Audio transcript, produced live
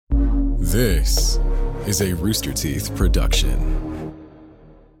This is a Rooster Teeth production.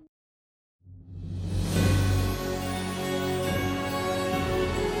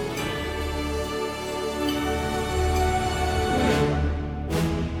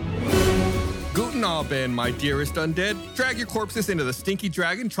 Guten Abend, my dearest undead. Drag your corpses into the Stinky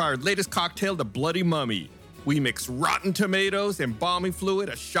Dragon, try our latest cocktail, the Bloody Mummy. We mix rotten tomatoes, embalming fluid,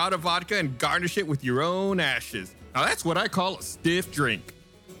 a shot of vodka, and garnish it with your own ashes. Now that's what I call a stiff drink.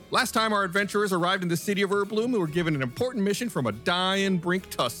 Last time our adventurers arrived in the city of Erbloom, we were given an important mission from a dying Brink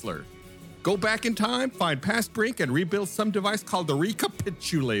Tussler. Go back in time, find past Brink, and rebuild some device called the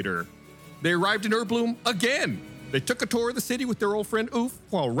Recapitulator. They arrived in Erbloom again. They took a tour of the city with their old friend Oof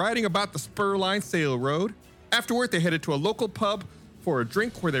while riding about the Spurline Sail Road. Afterward, they headed to a local pub for a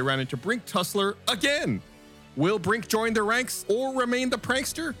drink where they ran into Brink Tussler again. Will Brink join their ranks or remain the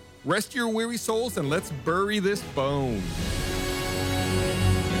prankster? Rest your weary souls and let's bury this bone.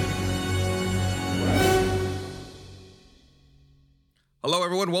 Hello,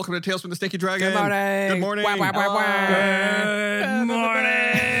 everyone. Welcome to Tales from the Stinky Dragon. Good morning. Good morning. Wah, wah, wah, wah. Good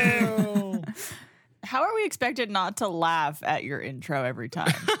morning. How are we expected not to laugh at your intro every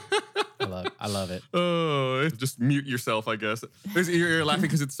time? I love it. Oh, just mute yourself, I guess. You're laughing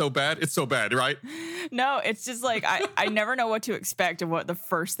because it's so bad. It's so bad, right? No, it's just like I never know what to expect of what the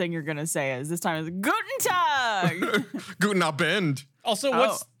first thing you're gonna say is. This time it's Guten Tag. Guten Abend.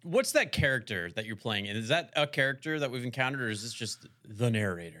 Also, what's that character that you're playing? And is that a character that we've encountered, or is this just the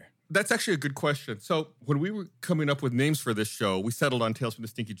narrator? That's actually a good question. So when we were coming up with names for this show, we settled on Tales from the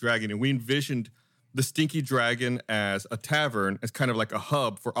Stinky Dragon, and we envisioned the Stinky Dragon as a tavern, as kind of like a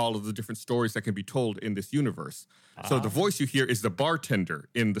hub for all of the different stories that can be told in this universe. So the voice you hear is the bartender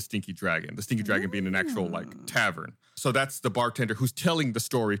in the Stinky Dragon being an actual like tavern. So that's the bartender who's telling the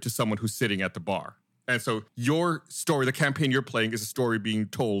story to someone who's sitting at the bar. And so your story, the campaign you're playing, is a story being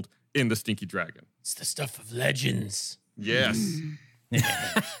told in the Stinky Dragon. It's the stuff of legends. Yes.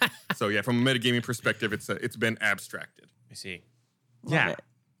 So yeah, from a metagaming perspective, it's been abstracted. I see. Love it.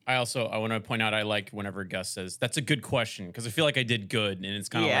 I want to point out I like whenever Gus says, that's a good question, because I feel like I did good, and it's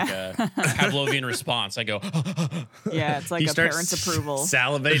kind of like a Pavlovian response. I go, Yeah, it's like He a starts parent's approval.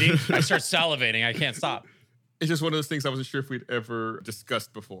 Salivating. I start salivating. I can't stop. It's just one of those things I wasn't sure if we'd ever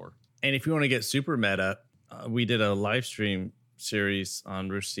discussed before. And if you want to get super meta, we did a live stream series on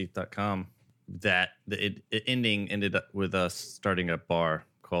roosterteeth.com that the ending ended up with us starting a bar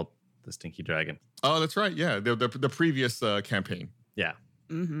called the Stinky Dragon. Oh, that's right. Yeah, the previous campaign. Yeah.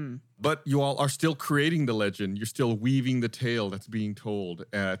 Mm-hmm. But you all are still creating the legend. You're still weaving the tale that's being told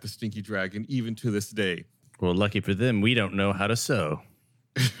at the Stinky Dragon, even to this day. Well, lucky for them, we don't know how to sew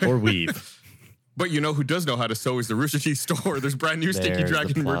or weave. But you know who does know how to sew is the Rooster Teeth store. There's brand new Stinky There's the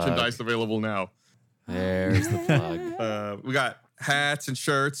Dragon plug. merchandise available now. There's the plug. We got hats and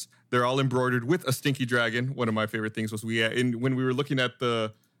shirts. They're all embroidered with a Stinky Dragon. One of my favorite things was when we were looking at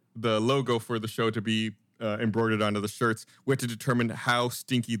the logo for the show to be embroidered onto the shirts, we had to determine how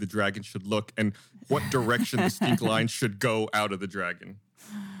stinky the dragon should look and what direction the stink line should go out of the dragon.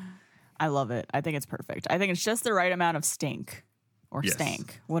 I love it. I think it's perfect. I think it's just the right amount of stink or Yes.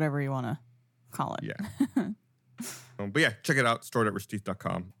 stank, whatever you want to call it. Yeah. But yeah, check it out.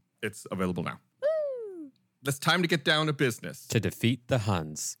 Store.roosterteeth.com. It's available now. It's time to get down to business. To defeat the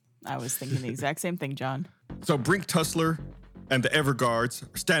Huns. I was thinking the exact same thing, John. So Brink Tussler and the Everguards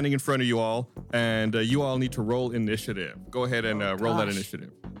are standing in front of you all, and you all need to roll initiative. Go ahead and roll that gosh.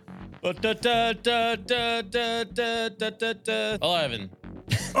 initiative. 11.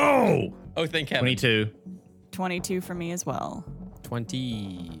 Oh! Oh, thank heaven. 22. 22 for me as well.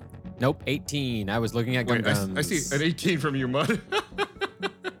 20. Nope, 18. I was looking at Gum Wait, Gums. I see an 18 from you, Mud.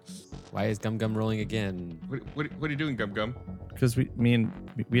 Why is Gum Gum rolling again? What are you doing, Gum Gum? Because we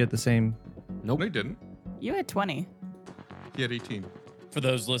had the same. Nope. No, you didn't. You had 20. He had 18. For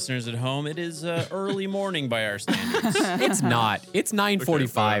those listeners at home, it is early morning by our standards. It's not. It's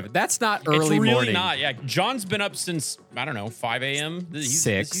 9:45. Okay, That's not It's early really morning. not. Yeah, John's been up since, I don't know, 5 a.m.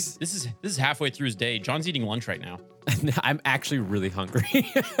 Six. This is halfway through his day. John's eating lunch right now. I'm actually really hungry.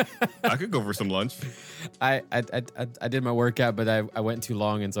 I could go for some lunch. I did my workout, but I went too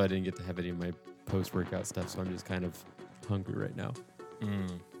long, and so I didn't get to have any of my post-workout stuff. So I'm just kind of hungry right now.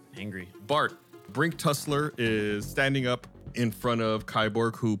 Angry. Bart, Brink Tussler is standing up in front of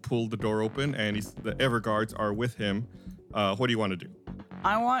Kyborg, who pulled the door open, and the Everguards are with him. What do you want to do?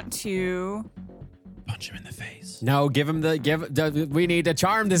 I want to. Punch him in the face. No, we need to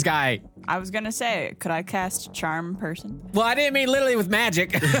charm this guy. I was going to say, could I cast Charm Person? Well, I didn't mean literally with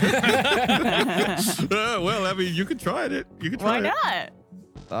magic. Well, I mean, you could try it. You could try Why it.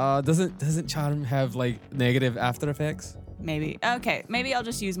 not? Doesn't charm have like negative after effects? Maybe. Okay, maybe I'll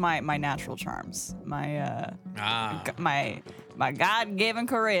just use my natural charms. My my God-given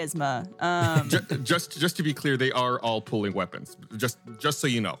charisma. Just to be clear, they are all pulling weapons. Just so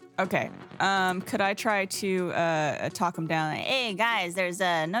you know. Okay. Could I try to talk them down? Like, hey guys, there's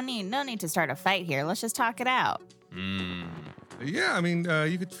no need to start a fight here. Let's just talk it out. Yeah, I mean,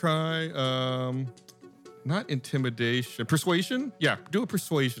 you could try not intimidation, persuasion. Yeah, do a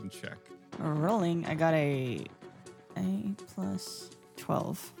persuasion check. Rolling. I got a plus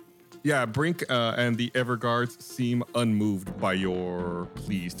 12. Yeah, Brink and the Everguards seem unmoved by your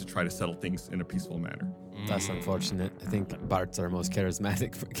pleas to try to settle things in a peaceful manner. That's unfortunate. I think Bart's our most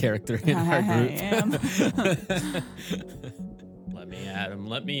charismatic character in our I group. am. Let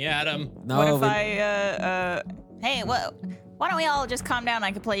me at him. No, What if we- hey, why don't we all just calm down and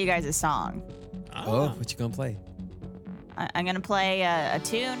I can play you guys a song? Oh, what you gonna play? I'm gonna play a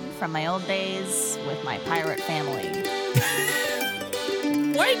tune from my old days with my pirate family.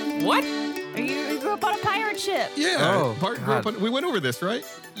 Wait, what? You grew up on a pirate ship. Yeah, Oh, Bart grew up God. on, we went over this, right?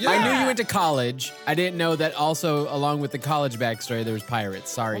 Yeah. I knew you went to college. I didn't know that also, along with the college backstory, there was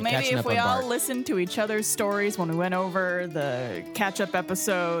pirates. Sorry, Well, maybe catching if up we on all Bart. listened to each other's stories when we went over the catch-up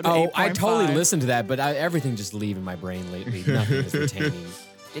episode. Oh, I totally 8.5. listened to that, but everything just leaving my brain lately. Nothing is retaining.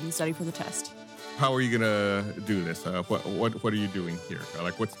 Didn't study for the test. How are you gonna do this? What are you doing here?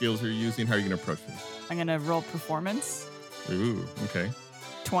 Like, what skills are you using? How are you gonna approach this? I'm gonna roll performance. Ooh, okay.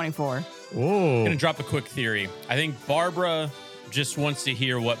 24. I'm gonna drop a quick theory. I think Barbara just wants to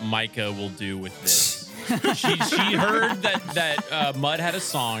hear what Micah will do with this. she heard that Mud had a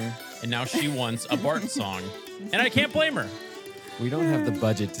song, and now she wants a Bart song, and I can't blame her. We don't have the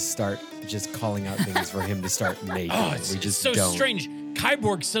budget to start just calling out things for him to start making. Oh, it's we just so don't. strange.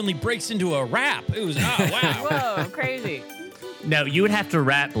 Kyborg suddenly breaks into a rap. It was wow. Whoa, crazy. No, you would have to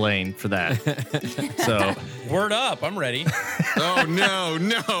rap Blaine for that. So Word up, I'm ready. Oh no,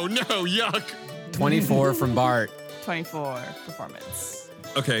 yuck. 24 from Bart. 24 performance.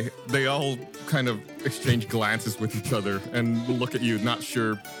 Okay, they all kind of exchange glances with each other and look at you, not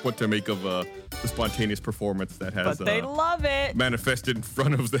sure what to make of the spontaneous performance that has But they love it. manifested in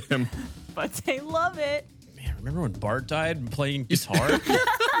front of them. But they love it. Man, remember when Bart died playing guitar?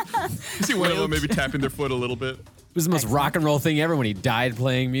 You see one of them maybe tapping their foot a little bit. It was the most rock and roll thing ever when he died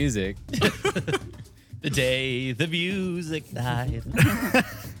playing music. The day the music died.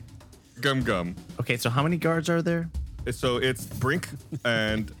 Gum. okay, so how many guards are there? So it's Brink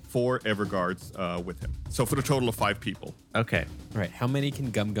and 4 Everguards with him. So for a total of 5 people. Okay, All right, how many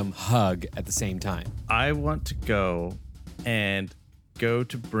can Gum Gum hug at the same time? I want to go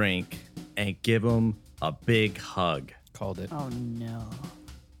to Brink and give him a big hug Called it. Oh no.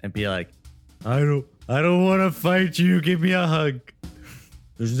 and be like, I don't want to fight you. Give me a hug.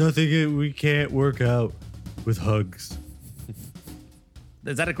 There's nothing we can't work out with hugs.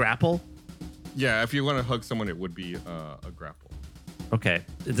 Is that a grapple? Yeah, if you want to hug someone, it would be a grapple. Okay.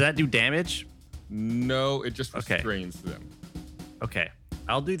 Does that do damage? No, it just Okay. restrains them. Okay.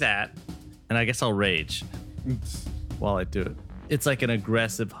 I'll do that. And I guess I'll rage while I do it. It's like an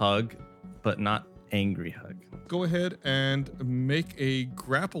aggressive hug, but not angry hug. Go ahead and make a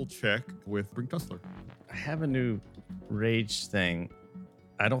grapple check with Brink Tussler. I have a new rage thing.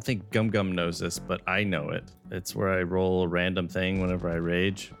 I don't think Gum Gum knows this, but I know it. It's where I roll a random thing whenever I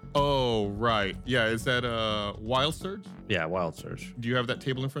rage. Oh, right. Yeah, is that a Wild Surge? Yeah, Wild Surge. Do you have that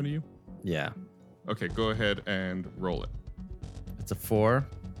table in front of you? Yeah. Okay, go ahead and roll it. It's a 4.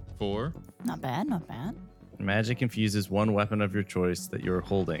 4. Not bad, not bad. Magic infuses one weapon of your choice that you're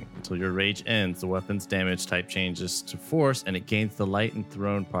holding. Until your rage ends, the weapon's damage type changes to force, and it gains the light and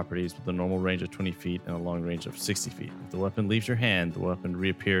thrown properties with a normal range of 20 feet and a long range of 60 feet. If the weapon leaves your hand, the weapon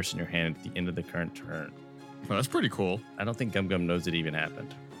reappears in your hand at the end of the current turn. Oh, that's pretty cool. I don't think Gum Gum knows it even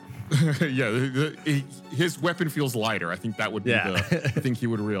happened. Yeah, his weapon feels lighter. I think that would be Yeah. the thing he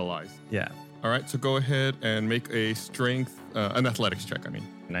would realize. Yeah. All right, so go ahead and make a strength, an athletics check,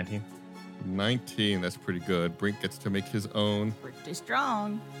 19? 19, that's pretty good. Brink gets to make his own Pretty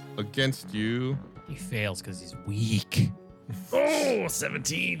strong. against you. He fails because he's weak. Oh,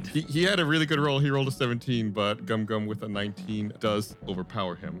 17. He had a really good roll. He rolled a 17, but Gum Gum with a 19 does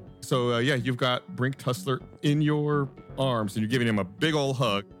overpower him. So, yeah, you've got Brink Tussler in your arms, and you're giving him a big old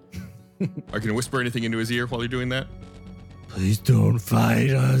hug. Are you going to whisper anything into his ear while you're doing that? Please don't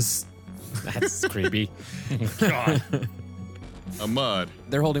fight us. That's creepy. Mud.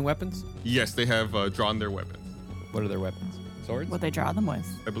 They're holding weapons? Yes, they have drawn their weapons. What are their weapons? Swords? What they draw them with?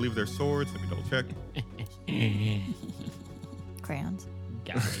 I believe they're swords. Let me double check. Crayons.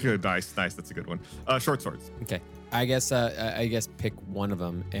 Good, nice. That's a good one. Short swords. Okay. I guess pick one of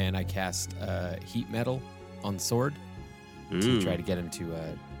them and I cast heat metal on the sword. to try to get him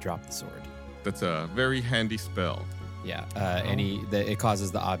to drop the sword. That's a very handy spell. Yeah, it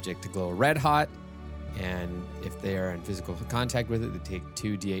causes the object to glow red hot, and if they are in physical contact with it, they take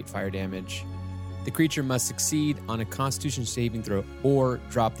 2d8 fire damage. The creature must succeed on a Constitution saving throw or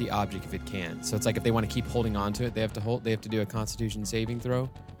drop the object if it can. So it's like if they want to keep holding on to it, they have to do a Constitution saving throw,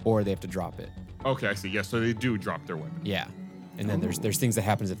 or they have to drop it. Okay, I see. Yes, so they do drop their weapon. Yeah, and then there's things that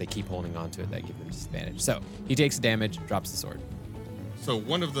happens if they keep holding on to it that give them disadvantage. So he takes damage, drops the sword. So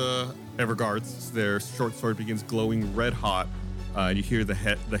one of the Everguards, their short sword begins glowing red hot, and you hear the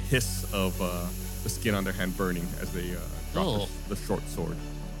hiss of the skin on their hand burning as they drop the short sword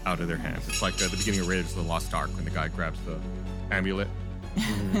out of their hands. It's like the beginning of Raiders of the Lost Ark when the guy grabs the amulet.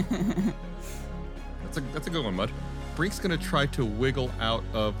 That's a good one, Mud. Brink's gonna try to wiggle out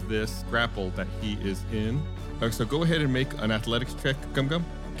of this grapple that he is in. So go ahead and make an athletics check, Gum Gum.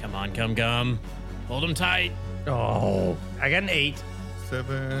 Come on, Gum Gum. Hold him tight. Oh, I got an 8.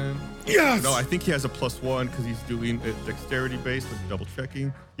 7. Yes! No, I think he has a +1 because he's doing a dexterity base with double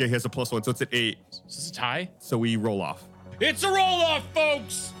checking. Yeah, he has a +1, so it's an 8. Is this a tie? So we roll off. It's a roll-off,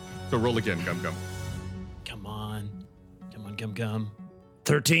 folks! So roll again, Gum Gum. Come on. Come on, Gum Gum.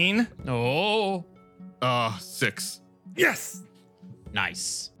 13. Oh. 6. Yes!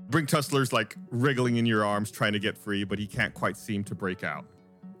 Nice. Brink Tussler's like wriggling in your arms trying to get free, but he can't quite seem to break out.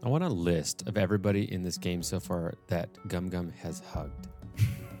 I want a list of everybody in this game so far that Gum Gum has hugged.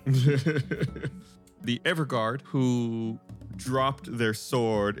 The Everguard who dropped their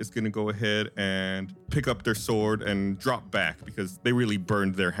sword is going to go ahead and pick up their sword and drop back because they really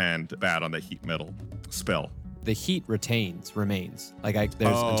burned their hand bad on that heat metal spell. The heat remains. Like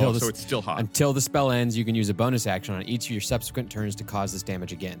so it's still hot. Until the spell ends, you can use a bonus action on each of your subsequent turns to cause this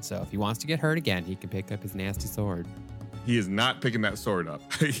damage again. So if he wants to get hurt again, he can pick up his nasty sword. He is not picking that sword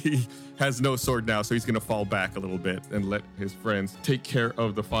up. He has no sword now, so he's going to fall back a little bit and let his friends take care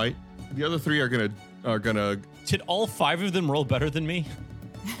of the fight. The other three are gonna. Did all 5 of them roll better than me?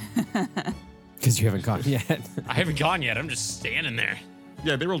 Because you haven't gone yet. I haven't gone yet. I'm just standing there.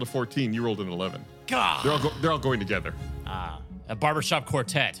 Yeah, they rolled a 14. You rolled an 11. God. They're all going together. A barbershop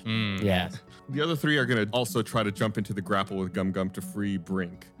quartet. Yeah. The other three are going to also try to jump into the grapple with Gum Gum to free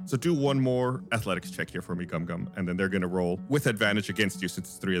Brink. So do one more athletics check here for me, Gum Gum, and then they're going to roll with advantage against you since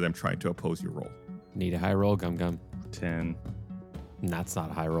it's 3 of them trying to oppose your roll. Need a high roll, Gum Gum. 10. That's not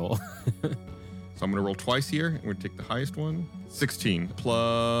a high roll. So I'm going to roll twice here. I'm going to take the highest one. 16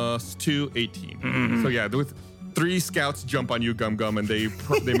 plus 2, 18. So yeah, with 3 scouts jump on you, Gum Gum, and they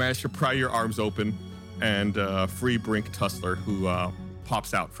manage to pry your arms open and free Brink Tussler, who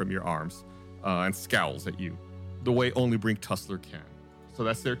pops out from your arms and scowls at you the way only Brink Tussler can. So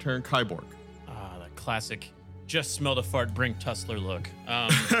that's their turn. Kyborg. The classic just smelled a fart Brink Tussler look.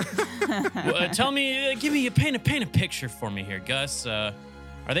 Tell me, paint a picture for me here, Gus.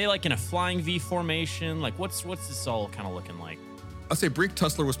 Are they like in a flying V formation? Like what's this all kind of looking like? I'll say Brink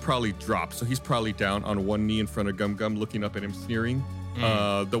Tussler was probably dropped, so he's probably down on one knee in front of Gum Gum, looking up at him, sneering.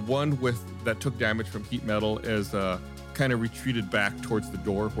 The one that took damage from heat metal is kind of retreated back towards the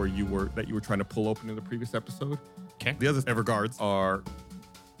door where you were trying to pull open in the previous episode. Okay. The other Everguards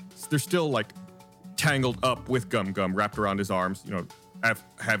they're still like tangled up with Gum Gum, wrapped around his arms,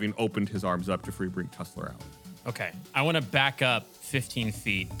 having opened his arms up to free Brink Tussler out. Okay, I want to back up 15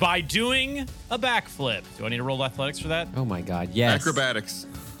 feet by doing a backflip. Do I need to roll athletics for that? Oh my God, yes. Acrobatics.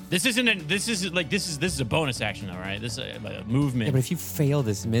 This is a bonus action though, right? This is a movement. Yeah, but if you fail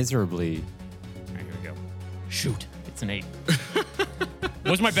this miserably. All right, here we go. Shoot, it's an 8.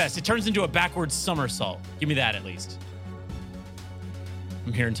 What's my best? It turns into a backwards somersault. Give me that at least.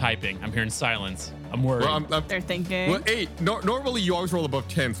 I'm hearing typing. I'm hearing silence. I'm worried. Well, They're thinking. Well, 8. Normally you always roll above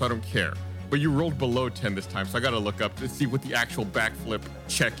 10, so I don't care. But you rolled below 10 this time, so I got to look up to see what the actual backflip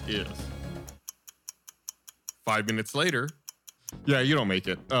check is. 5 minutes later. Yeah, you don't make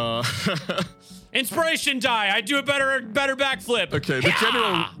it. Inspiration die. I do a better backflip. Okay,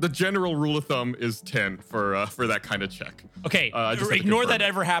 the general rule of thumb is 10 for that kind of check. Okay, just ignore that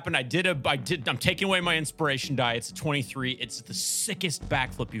ever happened. I'm taking away my inspiration die. It's a 23. It's the sickest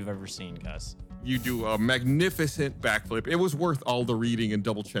backflip you've ever seen, Gus. You do a magnificent backflip. It was worth all the reading and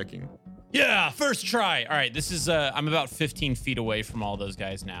double checking. Yeah, first try. All right, this is I'm about 15 feet away from all those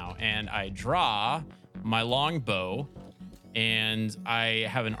guys now, and I draw my long bow, and I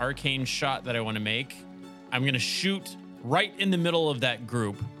have an arcane shot that I want to make. I'm gonna shoot right in the middle of that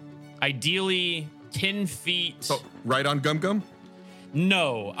group, ideally 10 feet. So right on Gum Gum?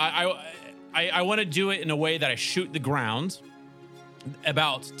 No, I want to do it in a way that I shoot the ground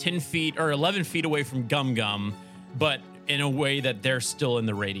about 10 feet or 11 feet away from Gum Gum, but in a way that they're still in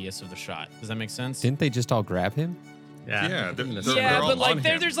the radius of the shot. Does that make sense? Didn't they just all grab him? Yeah, Yeah, they're all but like on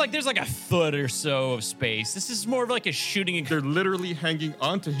him. there's like a foot or so of space. This is more of like a shooting. They're literally hanging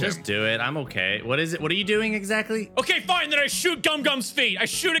onto him. Just do it. I'm okay. What is it? What are you doing exactly? Okay, fine. Then I shoot Gum Gum's feet. I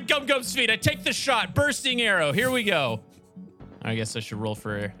shoot at Gum Gum's feet. I take the shot. Bursting arrow. Here we go. I guess I should roll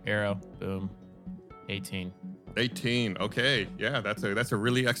for arrow. Boom. 18. 18. Okay. Yeah, that's a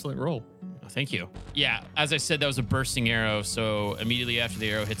really excellent roll. Oh, thank you. Yeah, as I said, that was a bursting arrow. So immediately after the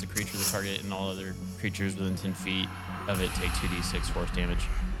arrow hits a creature, the target and all other creatures within 10 feet of it take 2d6 force damage.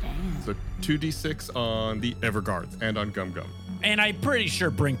 So 2d6 on the Everguards and on Gum Gum. And I'm pretty sure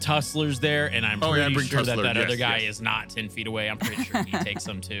Brink Tussler's there, and I'm Oh, yeah, pretty Brink sure Tussler, that yes, other guy yes. is not 10 feet away. I'm pretty sure he takes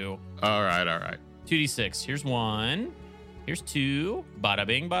them too. All right. 2d6. Here's 1. Here's 2. Bada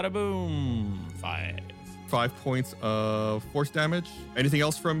bing, bada boom. 5. 5 points of force damage. Anything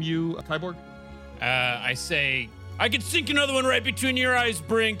else from you, Kyborg? I say, I could sink another one right between your eyes,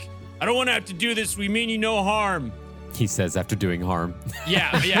 Brink. I don't want to have to do this. We mean you no harm. He says after doing harm.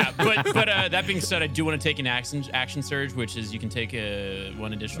 Yeah. But that being said, I do want to take an action surge, which is you can take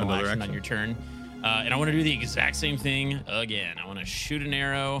one additional Another action on action. your turn. And I want to do the exact same thing again. I want to shoot an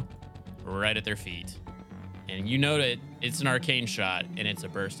arrow right at their feet. And you know that it's an arcane shot, and it's a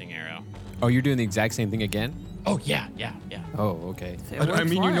bursting arrow. Oh, you're doing the exact same thing again? Oh, yeah. Oh, okay. I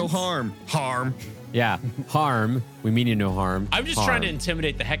mean you no harm. Harm. Yeah. Harm. We mean you no harm. I'm just trying to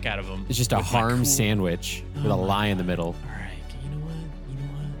intimidate the heck out of them. It's just a with my harm cool- sandwich with a lie in the middle. All right, you know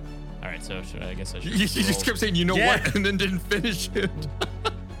what? All right, so I guess I should You just roll. kept saying, you know Yeah. what, and then didn't finish it.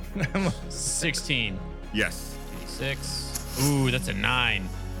 16. Yes. 6. Ooh, that's a 9.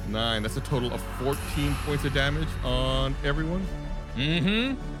 9. That's a total of 14 points of damage on everyone.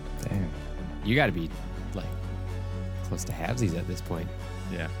 Mm-hmm. Damn. You got to be like close to halvesies at this point.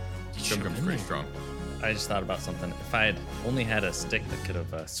 Yeah. Gum Gum's pretty strong. I just thought about something. If I had only had a stick that could have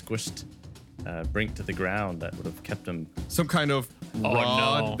squished Brink to the ground, that would have kept him Some kind of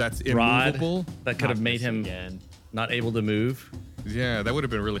rod no. that's rod immovable. that could have made him Again. not able to move. Yeah, that would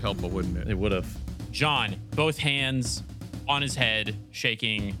have been really helpful, wouldn't it? It would have. John, both hands on his head,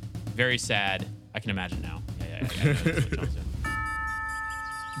 shaking, very sad. I can imagine now. Yeah. That's what John's doing.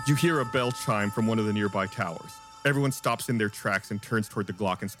 You hear a bell chime from one of the nearby towers. Everyone stops in their tracks and turns toward the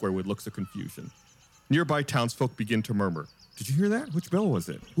Glocken Square with looks of confusion. Nearby townsfolk begin to murmur. Did you hear that? Which bell was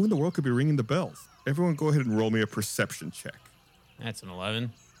it? Who in the world could be ringing the bells? Everyone go ahead and roll me a perception check. That's an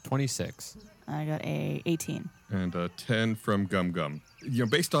 11. 26. I got a 18. And a 10 from Gum Gum. You know,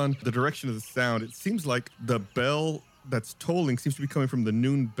 based on the direction of the sound, it seems like the bell that's tolling seems to be coming from the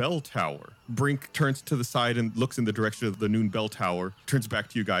Noon Bell Tower. Brink turns to the side and looks in the direction of the Noon Bell Tower, turns back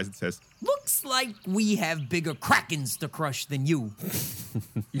to you guys and says, Looks like we have bigger krakens to crush than you.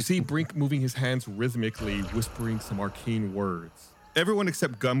 you see Brink moving his hands rhythmically, whispering some arcane words. Everyone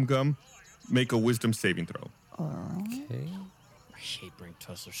except Gum Gum make a wisdom saving throw. Okay. I hate Brink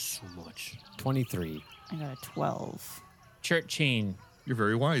Tussler so much. 23. I got a 12. Churching. You're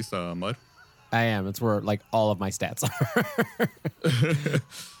very wise, Mud. I am. It's where like all of my stats are.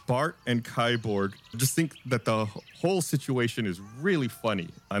 Bart and Kyborg just think that the whole situation is really funny,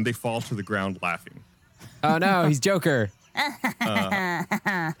 and they fall to the ground laughing. Oh no, he's Joker.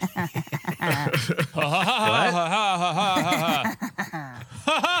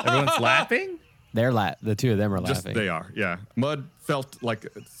 Everyone's laughing? The two of them are Just laughing. they are, yeah. Mud felt like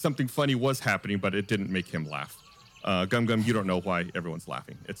something funny was happening, but it didn't make him laugh. Gum Gum, you don't know why everyone's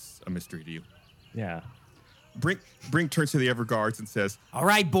laughing. It's a mystery to you. Yeah. Brink turns to the Everguards and says, All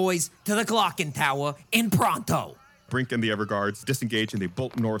right, boys, to the Glocken Tower in pronto. Brink and the Everguards disengage and they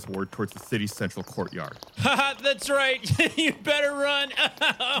bolt northward towards the city's central courtyard. Haha, that's right. You better run.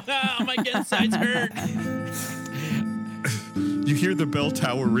 My insides hurt. You hear the bell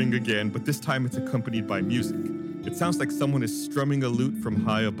tower ring again, but this time it's accompanied by music. It sounds like someone is strumming a lute from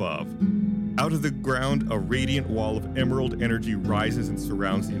high above. Out of the ground, a radiant wall of emerald energy rises and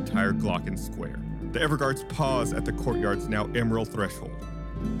surrounds the entire Glocken Square. The Everguards pause at the courtyard's now emerald threshold.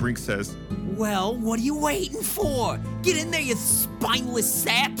 Brink says, Well, what are you waiting for? Get in there, you spineless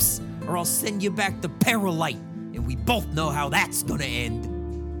saps, or I'll send you back to Perilite, and we both know how that's gonna end.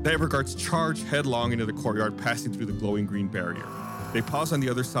 the Everguards charge headlong into the courtyard, passing through the glowing green barrier. They pause on the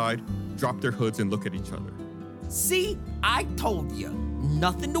other side, drop their hoods, and look at each other. See, I told you,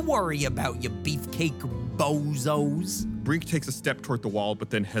 nothing to worry about, you beefcake bozos. Brink takes a step toward the wall, but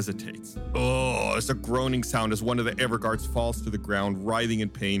then hesitates. Oh, it's a groaning sound as one of the Everguards falls to the ground, writhing in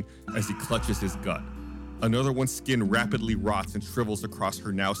pain as he clutches his gut. Another one's skin rapidly rots and shrivels across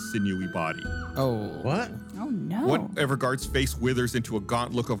her now sinewy body. Oh. What? Oh no. One Everguard's face withers into a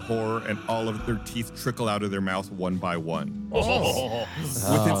gaunt look of horror, and all of their teeth trickle out of their mouth one by one.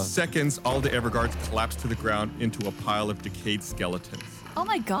 Within seconds, all the Everguards collapse to the ground into a pile of decayed skeletons. Oh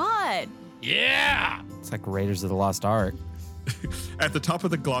my god. Yeah. It's like Raiders of the Lost Ark. At the top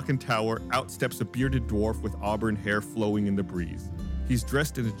of the Glocken Tower, out steps a bearded dwarf with auburn hair flowing in the breeze. He's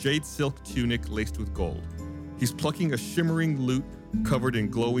dressed in a jade silk tunic laced with gold. He's plucking a shimmering lute covered in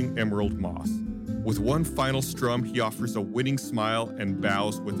glowing emerald moss. With one final strum, he offers a winning smile and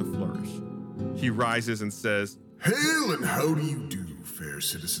bows with a flourish. He rises and says, Hail and how do you do, fair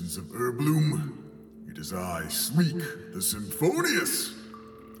citizens of Erbloom? It is I, Sleek, the Symphonious.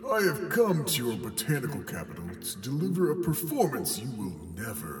 I have come to your botanical capital to deliver a performance you will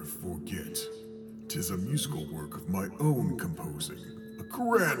never forget. 'Tis a musical work of my own composing, a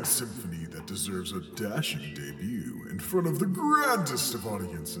grand symphony that deserves a dashing debut in front of the grandest of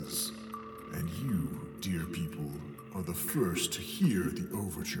audiences. And you, dear people, are the first to hear the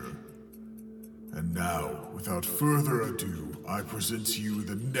overture. And now, without further ado, I present to you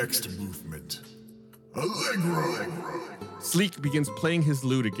the next movement. Allegro! Sleek begins playing his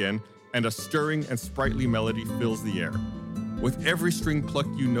lute again, and a stirring and sprightly melody fills the air. With every string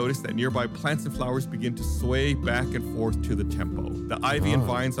plucked, you notice that nearby plants and flowers begin to sway back and forth to the tempo. The ivy and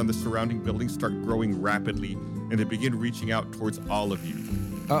vines on the surrounding buildings start growing rapidly, and they begin reaching out towards all of you.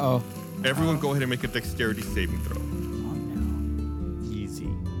 Uh-oh. Everyone go ahead and make a dexterity saving throw. Oh no. Easy.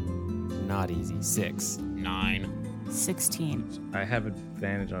 Not easy. 6. 9. 16. I have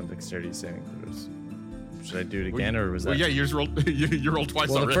advantage on dexterity saving throws. Should I do it again, or was that? Well, yeah, you rolled, you rolled twice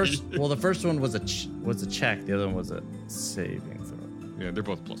Well, already. the first one was a check. The other one was a saving throw. Yeah, they're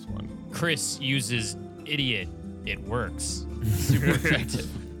both +1. Chris uses idiot. It works. Super effective.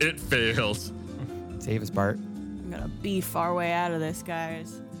 It fails. Save us, Bart. I'm gonna beef our way out of this,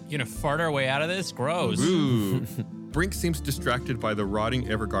 guys. You gonna fart our way out of this? Gross. Ooh. Brink seems distracted by the rotting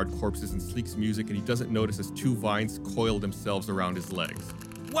Everguard corpses and Sleek's music, and he doesn't notice as two vines coil themselves around his legs.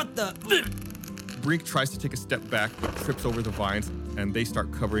 What the? Brink tries to take a step back, but trips over the vines, and they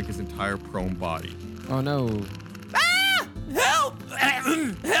start covering his entire prone body. Oh, no. Ah! Help!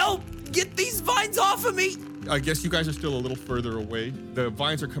 Help! Get these vines off of me! I guess you guys are still a little further away. The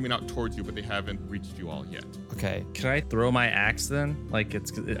vines are coming out towards you, but they haven't reached you all yet. Okay. Can I throw my axe then? Like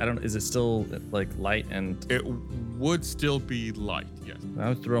is it still like light and? It would still be light, yes. I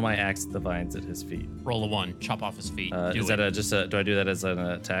would throw my axe at the vines at his feet. Roll a 1. Chop off his feet. Is that do I do that as an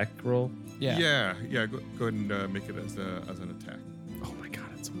attack roll? Yeah. Yeah. Go ahead and make it as an attack. Oh my god,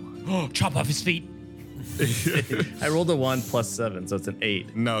 it's a 1. Chop off his feet. I rolled a 1 plus 7, so it's an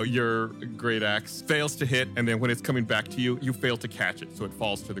 8. No, your great axe fails to hit, and then when it's coming back to you, you fail to catch it, so it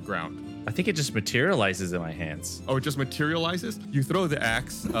falls to the ground. I think it just materializes in my hands. Oh, it just materializes? You throw the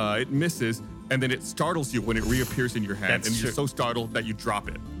axe, it misses, and then it startles you when it reappears in your hand, That's and true. you're so startled that you drop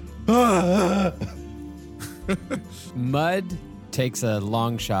it. Mud takes a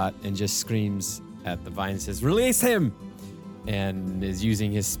long shot and just screams at the vine and says, "Release him!" And is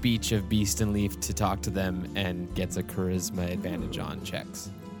using his speech of beast and leaf to talk to them and gets a charisma advantage on checks.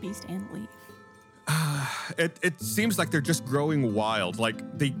 Beast and leaf. It seems like they're just growing wild,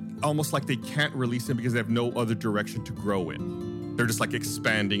 almost like they can't release him because they have no other direction to grow in. They're just like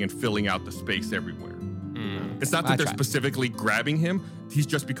expanding and filling out the space everywhere. It's not that they're specifically grabbing him, he's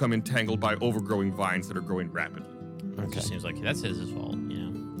just become entangled by overgrowing vines that are growing rapidly. Okay. Just seems like that's his fault. Yeah.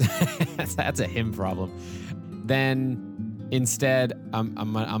 That's a him problem. Then instead, I'm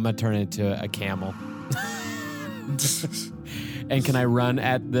gonna turn it into a camel. And can I run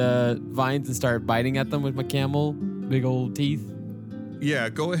at the vines and start biting at them with my camel big old teeth? Yeah,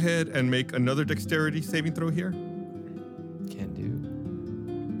 go ahead and make another dexterity saving throw here. Can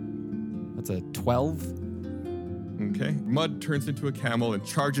do. That's a 12. Okay. Mud turns into a camel and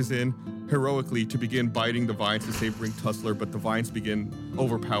charges in heroically to begin biting the vines to save Brink Tussler, but the vines begin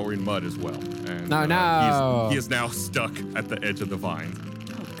overpowering Mud as well. And No. he is now stuck at the edge of the vine.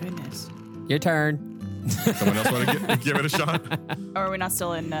 Oh goodness. Your turn. Someone else want to give it a shot? Or are we not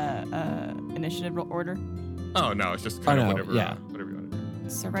still in initiative order? Oh no, it's just kind of whatever. yeah. Whatever you want to do.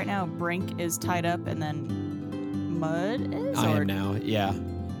 So right now Brink is tied up, and then Mud is. I or- am now. Yeah.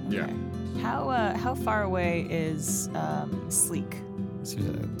 Yeah. Okay. How far away is Sleek? So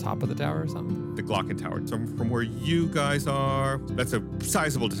at the top of the tower or something? The Glocken Tower. So from where you guys are, that's a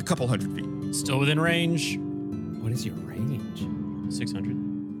sizable, just a couple hundred feet. Still within range. What is your range? 600.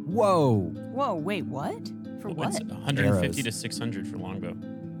 Whoa. Whoa, wait, what? For what? It's 150 Arrows. to 600 for longbow.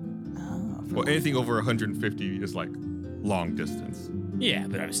 Oh, for Well, anything over 150 is like long distance. Yeah,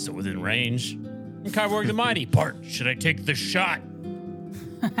 but I'm still within range. Kyborg the Mighty. Bart, should I take the shot?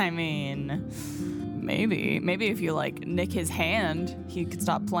 I mean, maybe if you like nick his hand, he could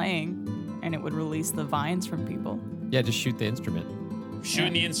stop playing, and it would release the vines from people. Yeah, just shoot the instrument.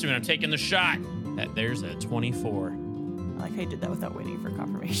 Shooting the instrument. I'm taking the shot. There's a 24. I like how you did that without waiting for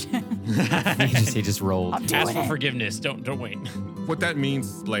confirmation. He just rolled. I'm doing Ask for it. forgiveness. Don't wait. What that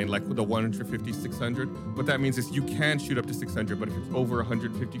means, Blaine, like with the 150, 600, what that means is you can shoot up to 600, but if it's over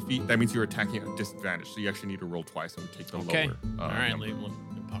 150 feet, that means you're attacking at a disadvantage. So you actually need to roll twice and take the Okay. lower. All right. number. Let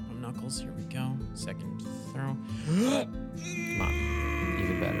pop my knuckles. Here we go. Second throw. Come on.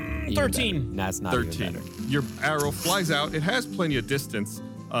 Even better. Even 13. better. That's not 13. even better. Your arrow flies out. It has plenty of distance,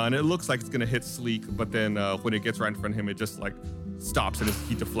 and it looks like it's going to hit Sleek, but then when it gets right in front of him, it just like stops and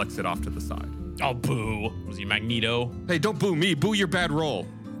he deflects it off to the side. Oh, boo. Was he Magneto? Hey, don't boo me. Boo your bad roll.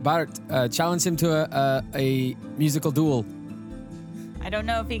 Bart, challenge him to a musical duel. I don't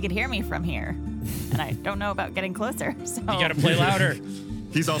know if he could hear me from here, and I don't know about getting closer. So You got to play louder.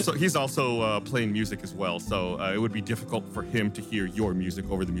 He's also playing music as well, so it would be difficult for him to hear your music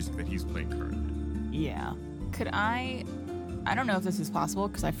over the music that he's playing currently. yeah. Could I don't know if this is possible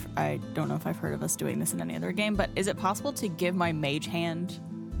because I don't know if I've heard of us doing this in any other game, but is it possible to give my mage hand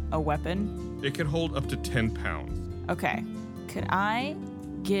a weapon? It can hold up to 10 pounds. Okay. Could I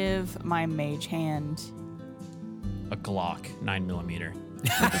give my mage hand A Glock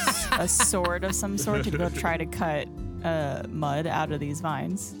 9mm. a sword of some sort to go try to cut mud out of these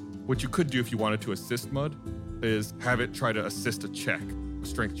vines? What you could do if you wanted to assist Mud is have it try to assist a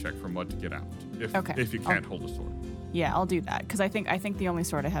strength check for Mud to get out. If you can't hold a sword. Yeah, I'll do that because I think the only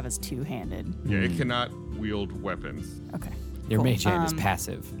sword I have is two-handed. Yeah, it cannot wield weapons. Okay. Your cool. mage hand is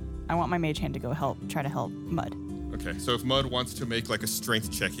passive. I want my mage hand to go try to help Mud. Okay, so if Mud wants to make like a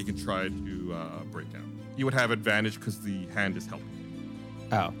strength check, he can try to break down. You would have advantage because the hand is helping.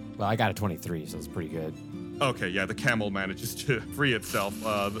 Oh, well, I got a 23, so it's pretty good. Okay, yeah, the camel manages to free itself.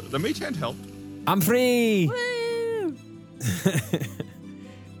 The mage hand helped. I'm free. Woo!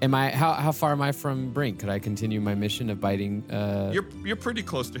 How far am I from Brink? Could I continue my mission of biting? You're pretty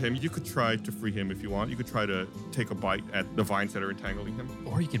close to him. You could try to free him if you want. You could try to take a bite at the vines that are entangling him.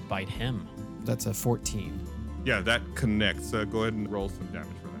 Or you could bite him. That's a 14. Yeah, that connects. Go ahead and roll some damage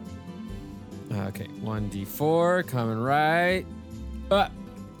for that. Okay, 1d4 coming right.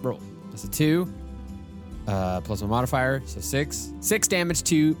 Roll. That's a 2. Plus my modifier, so 6. 6 damage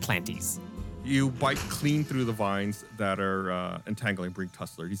to planties. You bite clean through the vines that are entangling Brink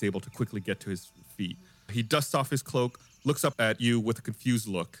Tussler. He's able to quickly get to his feet. He dusts off his cloak, looks up at you with a confused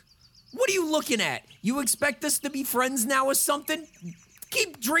look. What are you looking at? You expect us to be friends now or something?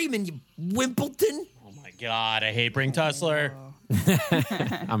 Keep dreaming, you Wimbledon. Oh my God, I hate Brink Tussler.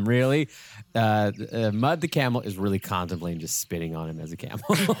 I'm really. Mud the camel is really contemplating just spitting on him as a camel.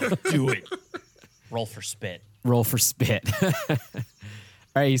 Do it. Roll for spit. Roll for spit. All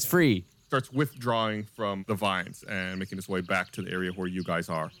right, he's free. Starts withdrawing from the vines and making his way back to the area where you guys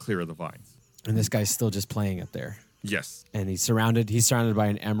are, clear of the vines. And this guy's still just playing up there. Yes. And he's surrounded by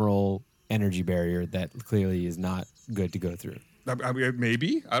an emerald energy barrier that clearly is not good to go through. I mean,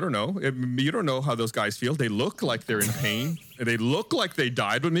 maybe. I don't know. You don't know how those guys feel. They look like they're in pain. They look like they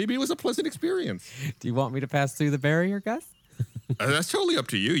died, but maybe it was a pleasant experience. Do you want me to pass through the barrier, Gus? That's totally up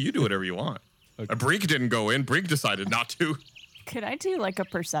to you. You do whatever you want. Okay. Brink didn't go in. Brink decided not to. Could I do like a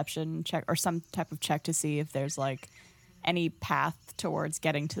perception check or some type of check to see if there's like any path towards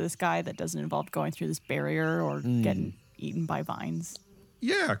getting to this guy that doesn't involve going through this barrier or getting eaten by vines?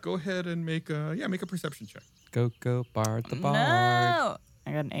 Yeah, go ahead and make a perception check. Go, Bart the Bard. No,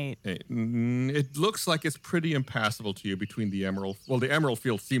 I got an 8. It looks like it's pretty impassable to you between the emerald. Well, the emerald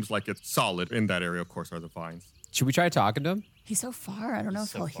field seems like it's solid. In that area, of course, are the vines. Should we try talking to him? He's so far. I don't know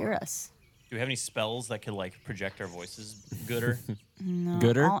if he'll hear us. Do we have any spells that could like project our voices gooder? No.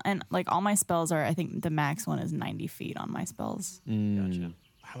 Gooder? All my spells are. I think the max one is 90 feet on my spells. Gotcha.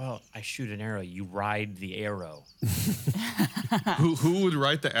 How about I shoot an arrow, you ride the arrow? Who would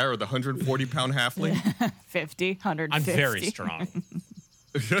ride the arrow? The 140-pound halfling? 50, 150. I'm very strong.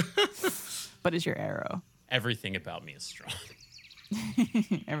 But it's your arrow. Everything about me is strong.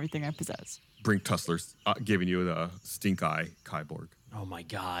 Everything I possess. Brink Tussler's giving you the stink eye, Kyborg. Oh my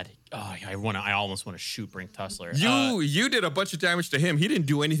God! Oh, I almost want to shoot Brink Tussler. You did a bunch of damage to him. He didn't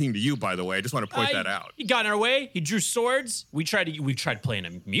do anything to you, by the way. I just want to point that out. He got in our way. He drew swords. We tried playing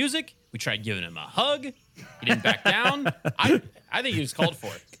him music. We tried giving him a hug. He didn't back down. I think he was called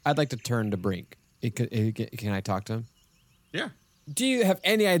for it. I'd like to turn to Brink. Can I talk to him? Yeah. Do you have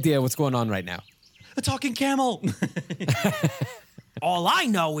any idea what's going on right now? A talking camel. All I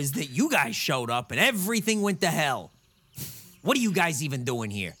know is that you guys showed up and everything went to hell. What are you guys even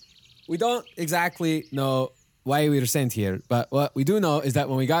doing here? we don't exactly know why we were sent here, but what we do know is that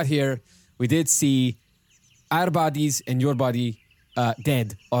when we got here, we did see our bodies and your body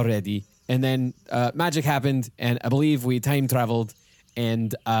dead already. And then magic happened, and I believe we time traveled.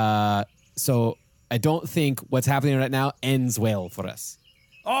 And so I don't think what's happening right now ends well for us.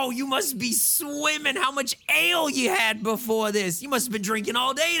 Oh, you must be swimming. How much ale you had before this? You must have been drinking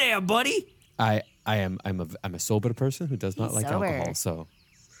all day there, buddy. I'm a sober person who does not like Sober. alcohol, so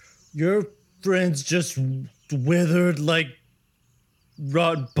Your friends just withered like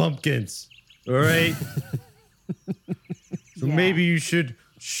rotten pumpkins. All right. So Yeah. maybe you should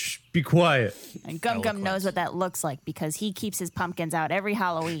be quiet. And Gum Gum knows what that looks like because he keeps his pumpkins out every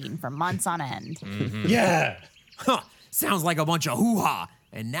Halloween for months on end. Yeah. Huh. Sounds like a bunch of hoo-ha.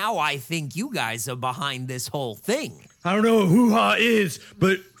 And now I think you guys are behind this whole thing. I don't know what hoo-ha is,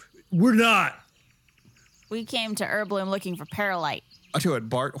 but we're not. We came to Herbloom looking for Paralyte. I'll tell you what,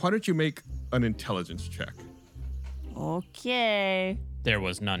 Bart, why don't you make an intelligence check? Okay. There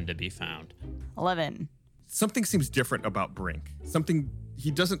was none to be found. 11. Something seems different about Brink.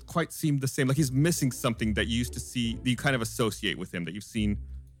 He doesn't quite seem the same. Like he's missing something that you used to see, that you kind of associate with him, that you've seen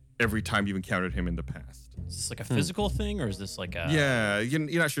every time you've encountered him in the past. Is this like a physical thing, or is this like a? Yeah, you're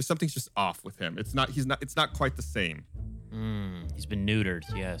not sure. Something's just off with him. It's not quite the same. He's been neutered.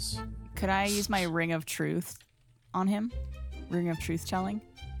 Yes. Could I use my Ring of Truth on him? Ring of Truth telling?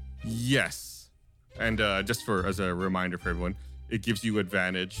 Yes. And just as a reminder for everyone, it gives you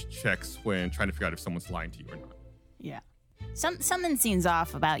advantage checks when trying to figure out if someone's lying to you or not. Yeah. Something seems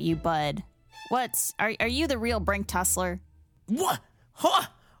off about you, bud. Are you the real Brink Tussler? What? Huh?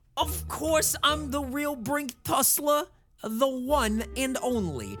 Of course I'm the real Brink Tussler. The one and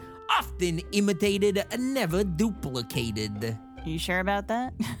only. Often imitated, never duplicated. Are you sure about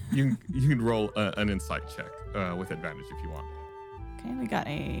that? You can roll an insight check with advantage if you want. Okay, we got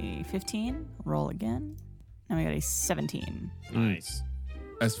a 15. Roll again. And we got a 17. Nice.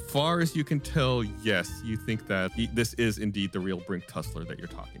 As far as you can tell, yes, you think that this is indeed the real Brink Tussler that you're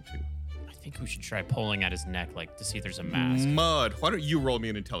talking to. I think we should try pulling at his neck, like to see if there's a mask. Mud, why don't you roll me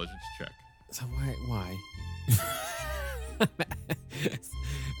an intelligence check? So why?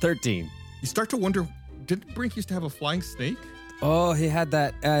 13. You start to wonder, didn't Brink used to have a flying snake? Oh, he had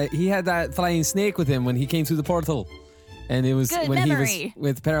that flying snake with him when he came through the portal. And it was Good when memory. he was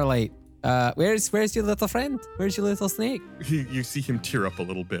with Paralyte. Where's your little friend? Where's your little snake? You see him tear up a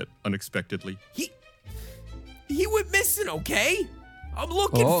little bit unexpectedly. He went missing, okay? I'm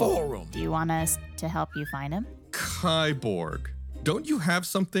looking for him. Do you want us to help you find him? Kyborg, don't you have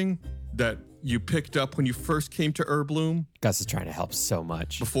something that you picked up when you first came to Herbloom Gus is trying to help so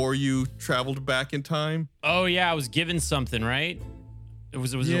much. before you traveled back in time? Oh yeah, I was given something, right?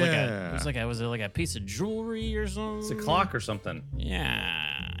 Was it like Yeah. was it like a piece of jewelry or something? It's a clock or something.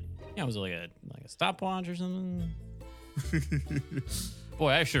 Yeah. Yeah, was it like a stopwatch or something?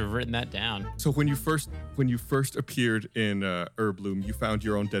 Boy, I should have written that down. So when you first appeared in Herbloom, you found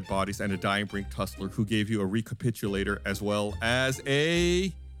your own dead bodies and a dying Brink Tussler who gave you a recapitulator as well as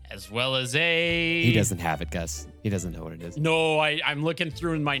a... He doesn't have it, Gus. He doesn't know what it is. No, I'm looking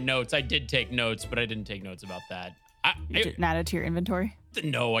through my notes. I did take notes, but I didn't take notes about that. You didn't add it to your inventory?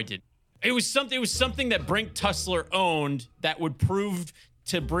 No, I did. It was something that Brink Tussler owned that would prove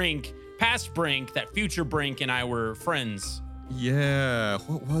to Brink, past Brink, that future Brink and I were friends. Yeah,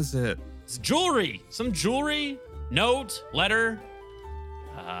 what was it? It's jewelry. Some jewelry, note, letter.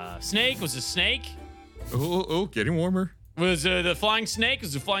 Snake. Was a snake? Oh, getting warmer. Was the flying snake?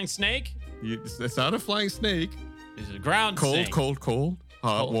 Was it a flying snake? It's not a flying snake. Is it a ground snake? Cold.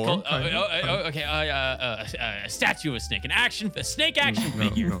 Hot, warm. Okay. A statue of a snake. A snake action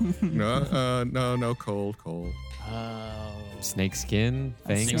figure. No, cold. Snake skin,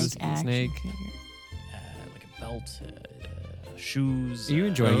 fangs, snake. Like a belt, shoes. Are you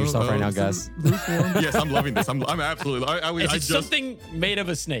enjoying yourself right now, Gus? Yes, I'm loving this. I'm absolutely. Is it something made of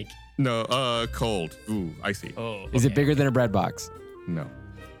a snake? No, cold. Ooh, I see. Oh, Is it bigger than a bread box? No.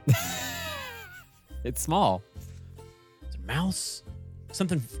 It's small. Is it a mouse?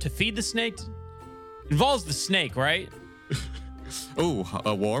 Something to feed the snake? Involves the snake, right? Oh,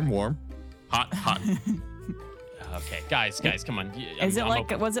 warm. Hot. Okay, guys, come on.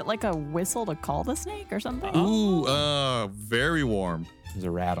 Was it like a whistle to call the snake or something? Ooh, very warm. There's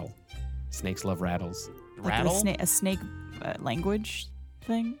a rattle. Snakes love rattles. rattle? Like a snake language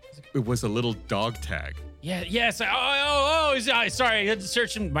thing? It was a little dog tag. Yeah, yes. Sorry, I had to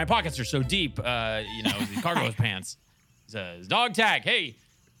search in. My pockets are so deep. The cargo pants. It's a dog tag. Hey,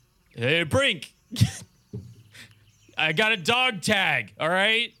 Brink. I got a dog tag. All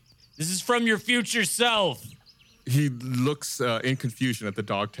right. This is from your future self. He looks in confusion at the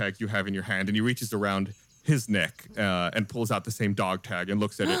dog tag you have in your hand, and he reaches around his neck and pulls out the same dog tag and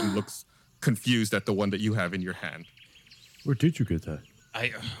looks at it and looks confused at the one that you have in your hand. Where did you get that?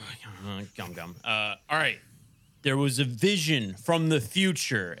 Gum. All right. There was a vision from the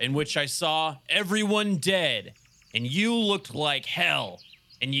future in which I saw everyone dead, and you looked like hell.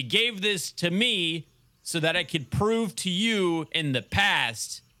 And you gave this to me so that I could prove to you in the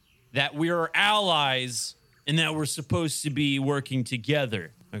past that we are allies and that we're supposed to be working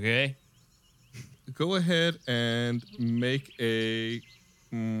together. Okay? Go ahead and make a,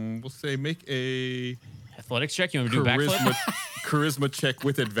 make a athletics check. You want to do a backflip? Charisma check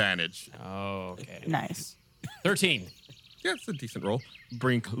with advantage. Oh, okay. Nice. 13. Yeah, it's a decent roll.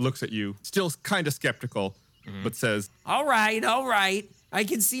 Brink looks at you, still kind of skeptical, but says, All right. I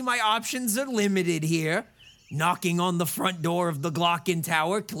can see my options are limited here. Knocking on the front door of the Glocken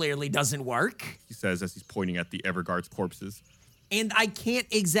Tower clearly doesn't work. he says as he's pointing at the Everguard's corpses. And I can't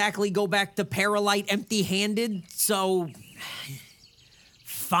exactly go back to Paralyte empty-handed, so...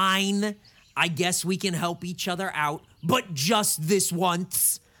 Fine. I guess we can help each other out, but just this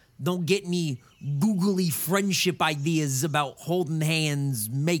once. Don't get any googly friendship ideas about holding hands,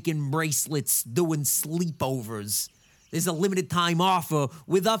 making bracelets, doing sleepovers. There's a limited time offer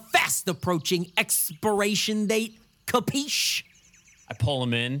with a fast approaching expiration date. Capiche? I pull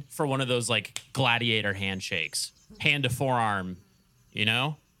him in for one of those like gladiator handshakes, hand to forearm, you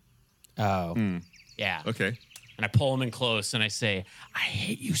know? Oh. Yeah. Okay. And I pull him in close and I say, I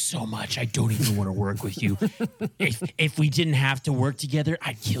hate you so much. I don't even want to work with you. If we didn't have to work together,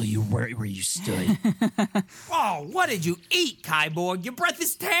 I'd kill you where you stood. Oh, what did you eat, Kyborg? Your breath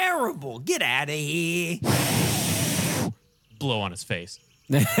is terrible. Get out of here. Blow on his face.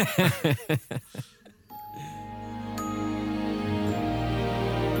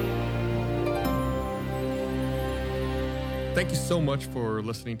 Thank you so much for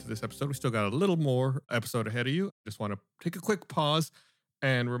listening to this episode. We still got a little more episode ahead of you. Just want to take a quick pause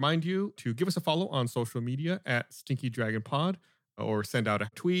and remind you to give us a follow on social media at Stinky Dragon Pod, or send out a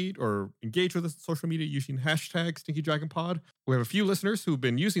tweet or engage with us on social media using hashtag Stinky Dragon Pod. We have a few listeners who've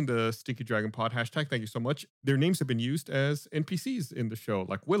been using the Stinky Dragon Pod hashtag. Thank you so much. Their names have been used as NPCs in the show,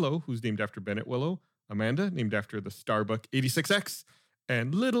 like Willow, who's named after Bennett Willow, Amanda, named after the Starbuck 86X,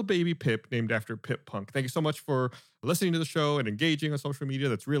 and little baby Pip, named after Pip Punk. Thank you so much for listening to the show and engaging on social media.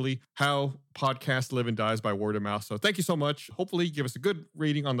 That's really how podcasts live and dies, by word of mouth. So thank you so much. Hopefully give us a good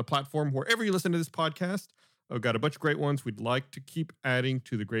rating on the platform wherever you listen to this podcast. We've got a bunch of great ones. We'd like to keep adding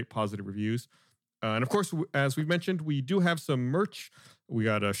to the great positive reviews. And of course, as we've mentioned, we do have some merch. We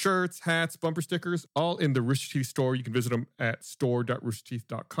got shirts, hats, bumper stickers, all in the Rooster Teeth store. You can visit them at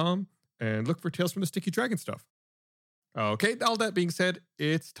store.roosterteeth.com and look for Tales from the Sticky Dragon stuff. Okay, all that being said,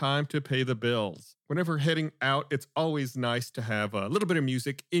 it's time to pay the bills. Whenever heading out, it's always nice to have a little bit of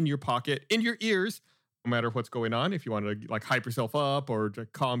music in your pocket, in your ears, no matter what's going on. If you want to like hype yourself up or to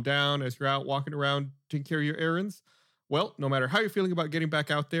calm down as you're out walking around taking care of your errands. Well, no matter how you're feeling about getting back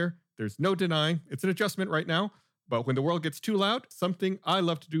out there, there's no denying it's an adjustment right now. But when the world gets too loud, something I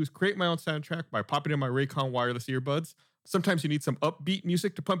love to do is create my own soundtrack by popping in my Raycon wireless earbuds. Sometimes you need some upbeat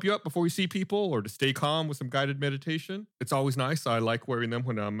music to pump you up before you see people, or to stay calm with some guided meditation. It's always nice. I like wearing them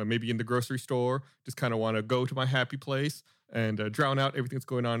when I'm maybe in the grocery store, just kind of want to go to my happy place and drown out everything that's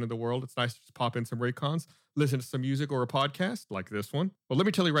going on in the world. It's nice to just pop in some Raycons, listen to some music or a podcast like this one. Well, let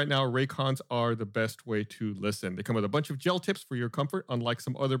me tell you right now, Raycons are the best way to listen. They come with a bunch of gel tips for your comfort. Unlike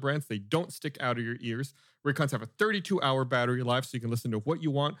some other brands, they don't stick out of your ears. Raycons have a 32-hour battery life, so you can listen to what you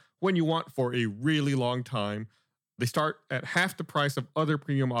want, when you want, for a really long time. They start at half the price of other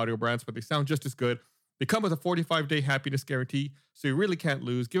premium audio brands, but they sound just as good. They come with a 45-day happiness guarantee, so you really can't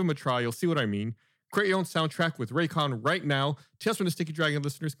lose. Give them a try. You'll see what I mean. Create your own soundtrack with Raycon right now. Tales from the Sticky Dragon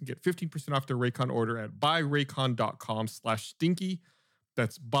listeners can get 15% off their Raycon order at buyraycon.com/stinky.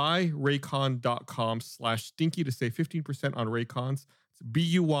 That's buyraycon.com/stinky to save 15% on Raycons. It's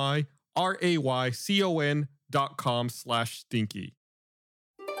BUYRAYCON.com/stinky.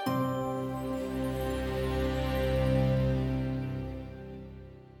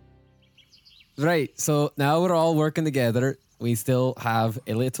 Right, so now we're all working together. We still have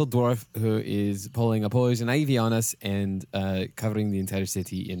a little dwarf who is pulling a poison ivy on us and covering the entire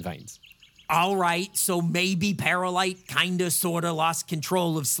city in vines. All right, so maybe Paralyte kinda sorta lost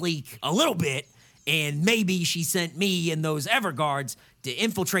control of Sleek a little bit, and maybe she sent me and those Everguards to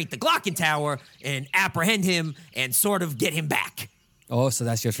infiltrate the Glocken Tower and apprehend him and sort of get him back. Oh, so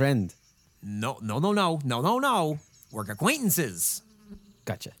that's your friend. No. We're acquaintances.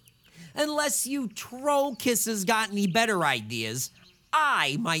 Gotcha. Unless you troll kisses got any better ideas.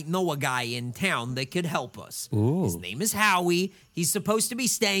 I might know a guy in town that could help us. Ooh. His name is Howie. He's supposed to be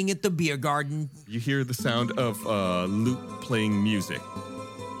staying at the beer garden. You hear the sound of lute playing music.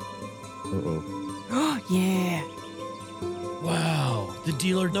 Yeah. Wow, the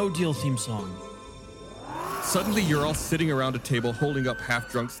Deal or No Deal theme song. Suddenly, you're all sitting around a table holding up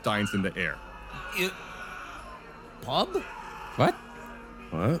half-drunk steins in the air. Pub? What?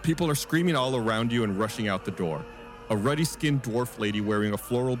 People are screaming all around you and rushing out the door. A ruddy-skinned dwarf lady wearing a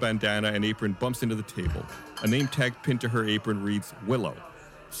floral bandana and apron bumps into the table. A name tag pinned to her apron reads Willow.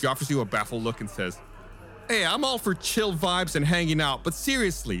 She offers you a baffled look and says, "Hey, I'm all for chill vibes and hanging out, but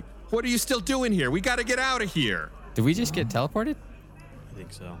seriously, what are you still doing here? We gotta get out of here." Did we just get teleported? I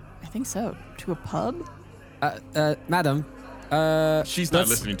think so. I think so. To a pub? Madam. She's not let's-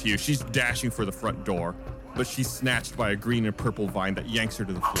 listening to you. She's dashing for the front door, but she's snatched by a green and purple vine that yanks her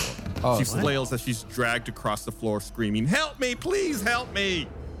to the floor. Oh, She what? flails as she's dragged across the floor, screaming, "Help me, please help me!"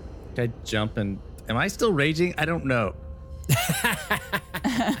 I jump and am I still raging? I don't know.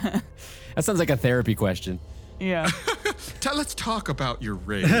 That sounds like a therapy question. Yeah. Let's talk about your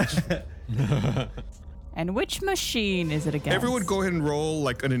rage. And which machine is it against? Everyone go ahead and roll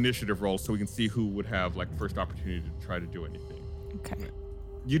like an initiative roll so we can see who would have like first opportunity to try to do anything. Okay.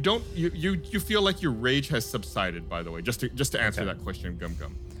 You don't you feel like your rage has subsided, by the way, just to answer that question, Gum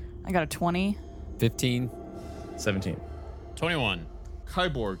Gum. I got a 20. 15. 17. 21.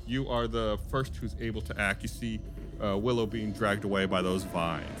 Kyborg, you are the first who's able to act. You see Willow being dragged away by those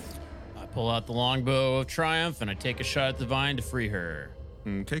vines. I pull out the longbow of triumph and I take a shot at the vine to free her.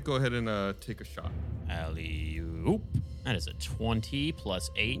 Okay, go ahead and take a shot. Alley-oop. That is a 20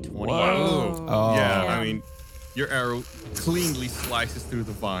 plus 8, 28. Whoa. Oh. Yeah, Damn. I mean, your arrow cleanly slices through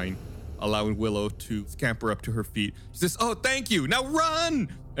the vine, allowing Willow to scamper up to her feet. She says, "Oh, thank you. Now run!"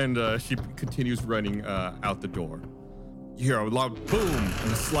 And she continues running out the door. You hear a loud boom,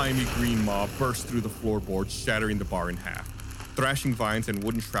 and a slimy green maw bursts through the floorboards, shattering the bar in half. Thrashing vines and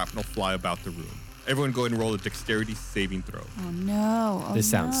wooden shrapnel fly about the room. Everyone go ahead and roll a dexterity saving throw. Oh no. Oh, This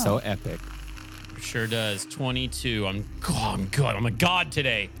sounds no. so epic. Sure does. 22. I'm good. I'm a god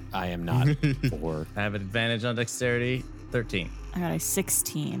today. I am not 4. I have an advantage on dexterity. 13. I got a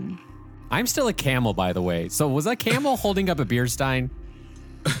 16. I'm still a camel, by the way. So was a camel holding up a beer stein?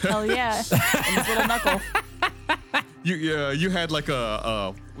 Hell yeah. And his little knuckle. You had like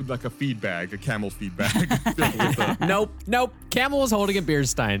a feed bag, a camel feed bag filled with Nope. Camel was holding a beer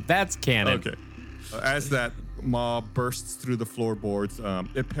stein. That's canon. Okay. As that maw bursts through the floorboards,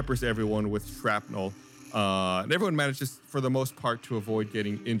 it peppers everyone with shrapnel. And everyone manages, for the most part, to avoid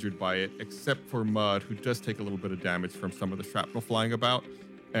getting injured by it, except for Mud, who does take a little bit of damage from some of the shrapnel flying about.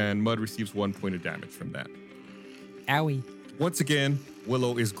 And Mud receives 1 point of damage from that. Owie. Once again,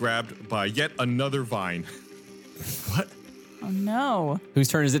 Willow is grabbed by yet another vine. What? Oh no. Whose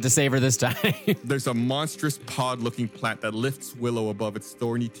turn is it to save her this time? There's a monstrous pod-looking plant that lifts Willow above its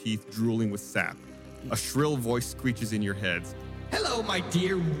thorny teeth, drooling with sap. A shrill voice screeches in your heads. Hello, my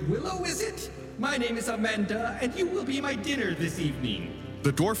dear Willow, is it? My name is Amanda, and you will be my dinner this evening.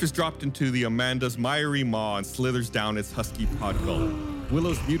 The dwarf is dropped into the Amanda's miry maw and slithers down its husky pod gullet.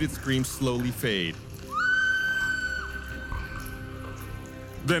 Willow's muted screams slowly fade.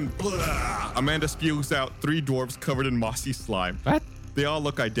 Then, blah, Amanda spews out 3 dwarves covered in mossy slime. What? They all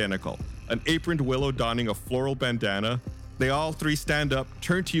look identical. An aproned Willow donning a floral bandana. They all 3 stand up,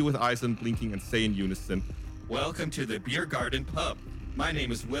 turn to you with eyes unblinking, and say in unison, Welcome to the Beer Garden Pub. My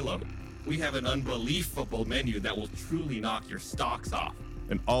name is Willow. We have an unbelievable menu that will truly knock your socks off.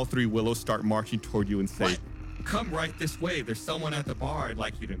 and all 3 Willows start marching toward you and say, What? Come right this way. There's someone at the bar I'd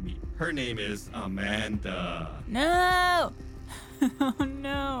like you to meet. Her name is Amanda. No. Oh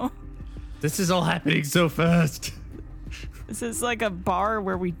no. This is all happening so fast. This is like a bar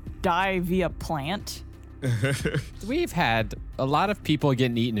where we die via plant. We've had a lot of people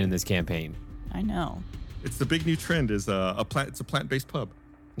getting eaten in this campaign. I know. It's the big new trend is it's a plant-based pub.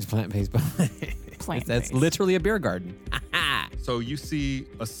 It's plant-based. Plant-based. That's literally a beer garden. So you see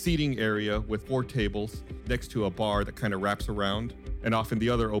a seating area with 4 tables next to a bar that kind of wraps around. And off in the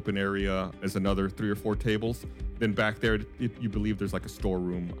other open area is another 3 or 4 tables. Then back there, you believe there's like a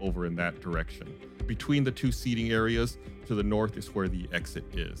storeroom over in that direction. Between the 2 seating areas to the north is where the exit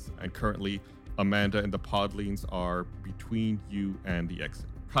is. And currently, Amanda and the podlings are between you and the exit.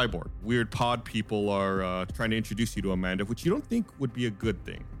 Kyborg, weird pod people are trying to introduce you to Amanda, which you don't think would be a good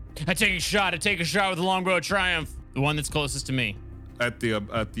thing. I take a shot with the longbow of triumph. The one that's closest to me. At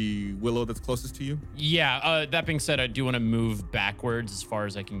the willow that's closest to you? Yeah, that being said, I do want to move backwards as far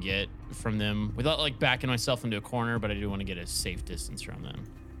as I can get from them without like backing myself into a corner, but I do want to get a safe distance from them.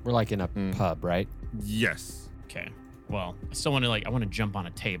 We're like in a pub, right? Yes. Okay. Well, I still want to I want to jump on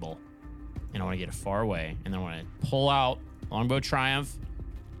a table, and I want to get it far away, and then I want to pull out Longbow Triumph.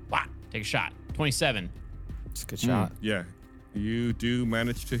 Wow, take a shot. 27. It's a good shot. Yeah, you do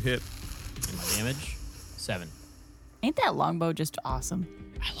manage to hit. And my damage, 7. Ain't that longbow just awesome?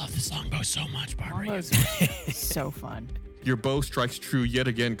 I love this longbow so much, Barbara. Longbow's so fun. Your bow strikes true yet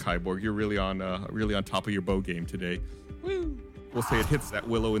again, Kyborg. You're really on top of your bow game today. Woo. We'll say it hits that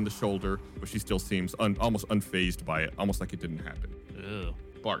Willow in the shoulder, but she still seems almost unfazed by it, almost like it didn't happen. Ew.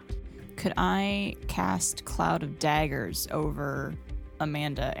 Bart. Could I cast Cloud of Daggers over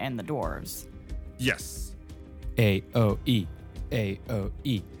Amanda and the dwarves? Yes. AOE.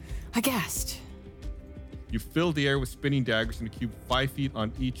 AOE. I cast. You fill the air with spinning daggers in a cube 5 feet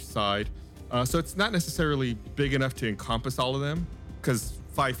on each side. So it's not necessarily big enough to encompass all of them, because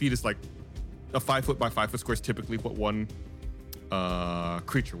 5 feet is like a 5 foot by 5 foot square is typically what one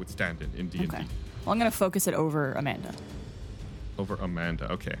creature would stand in D&D. Okay. Well, I'm going to focus it over Amanda. Over Amanda.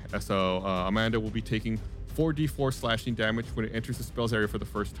 Okay. So Amanda will be taking 4d4 slashing damage when it enters the spell's area for the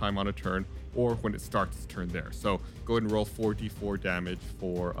first time on a turn, or when it starts its turn there. So go ahead and roll 4d4 damage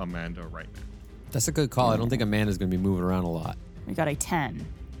for Amanda right now. That's a good call. I don't think Amanda's going to be moving around a lot. We got a 10.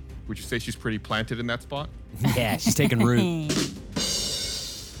 Would you say she's pretty planted in that spot? Yeah, she's taking root.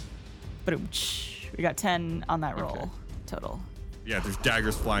 But we got 10 on that roll Okay. total. Yeah, there's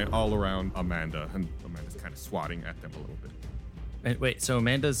daggers flying all around Amanda, and Amanda's kind of swatting at them a little bit. And wait, so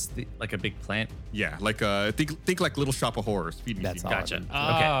Amanda's like a big plant? Yeah, like think like Little Shop of Horrors. Feeding That's all. Gotcha.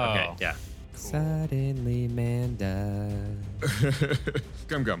 Oh. Okay, yeah. Suddenly, Amanda.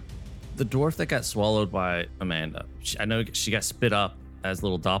 Gum. The dwarf that got swallowed by Amanda, I know she got spit up as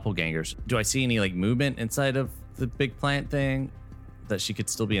little doppelgangers. Do I see any like movement inside of the big plant thing that she could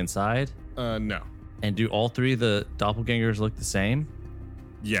still be inside? No. And do all 3 of the doppelgangers look the same?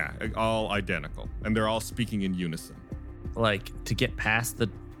 Yeah, all identical, and they're all speaking in unison. Like, to get past the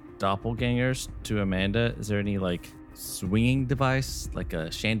doppelgangers to Amanda, is there any like swinging device, like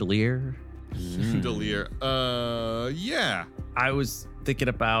a chandelier? Chandelier. Yeah. I was thinking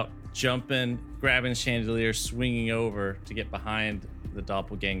about jumping, grabbing chandelier, swinging over to get behind the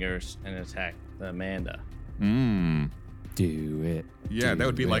doppelgangers and attack the Amanda. Do it. Yeah, that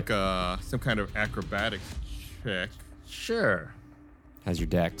would be Do like it. some kind of acrobatics check. Sure. How's your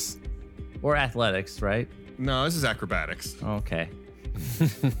dex? Or athletics, right? No, this is acrobatics. Okay.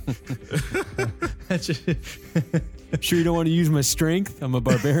 Sure you don't want to use my strength? I'm a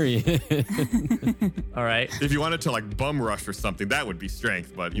barbarian. All right. If you wanted to like bum rush or something, that would be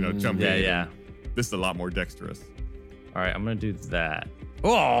strength, but jumping. Yeah. This is a lot more dexterous. All right, I'm going to do that.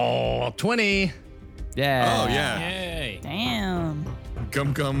 Oh, 20. Yeah. Oh, yeah. Yay. Damn.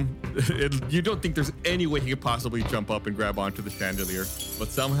 Gum. You don't think there's any way he could possibly jump up and grab onto the chandelier, but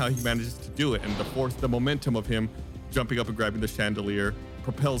somehow he manages to do it, and the momentum of him jumping up and grabbing the chandelier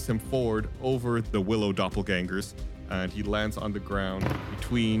propels him forward over the Willow doppelgangers, and he lands on the ground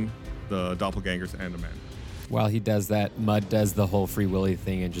between the doppelgangers and Amanda. While he does that, Mud does the whole Free Willy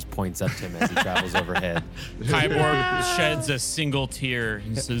thing and just points up to him as he travels overhead. Kyborg sheds a single tear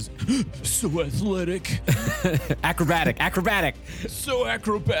and says, so athletic, Acrobatic. so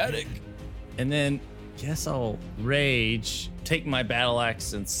acrobatic. And then guess I'll rage, take my battle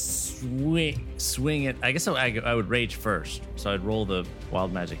axe and swing it. I guess I would rage first. So I'd roll the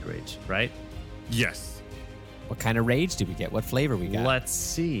wild magic rage, right? Yes. What kind of rage did we get? What flavor we got? Let's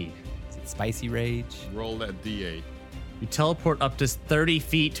see. Is it spicy rage? Roll that D8. You teleport up to 30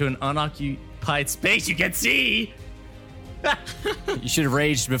 feet to an unoccupied space you can see. You should have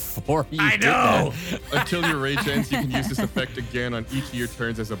raged before you I did know. that. Until your rage ends, you can use this effect again on each of your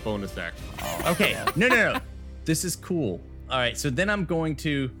turns as a bonus action. Okay. No. This is cool. All right. So then I'm going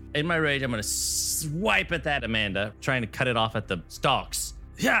to, in my rage, I'm going to swipe at that Amanda, trying to cut it off at the stalks.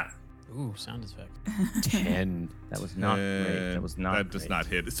 Yeah. Ooh, sound effect. 10. That was not great. That was not That does great. not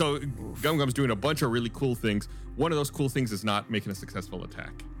hit. So Gum's doing a bunch of really cool things. One of those cool things is not making a successful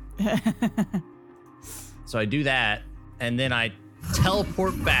attack. So I do that, and then I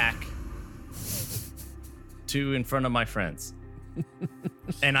teleport back to in front of my friends.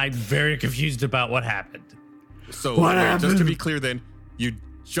 And I'm very confused about what happened. So just to be clear then, you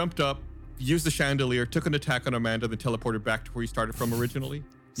jumped up, used the chandelier, took an attack on Amanda, then teleported back to where you started from originally?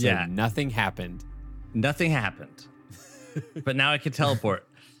 So Yeah. nothing happened. Nothing happened. But now I can teleport.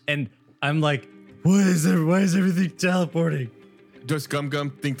 And I'm like, why is everything teleporting? Does Gum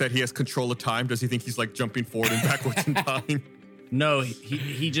think that he has control of time? Does he think he's like jumping forward and backwards in time? No,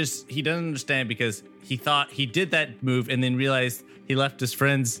 he doesn't understand because he thought he did that move and then realized he left his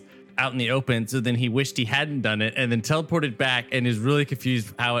friends out in the open. So then he wished he hadn't done it and then teleported back and is really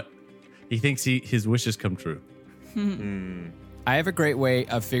confused how he thinks his wishes come true. I have a great way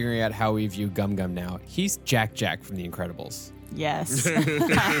of figuring out how we view Gum Gum now. He's Jack Jack from The Incredibles. Yes.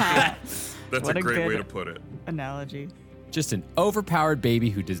 That's What a a great way good- to put it. Analogy. Just an overpowered baby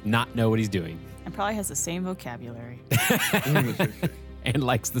who does not know what he's doing And probably has the same vocabulary. and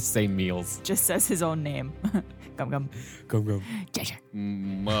likes the same meals. Just says his own name. Gum Gum. Gum Gum. Jack Jack.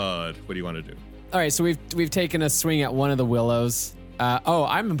 Mud, what do you want to do? All right, so we've taken a swing at one of the willows.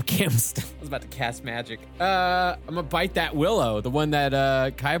 I'm a cam. I was about to cast magic. I'm gonna bite that willow, the one that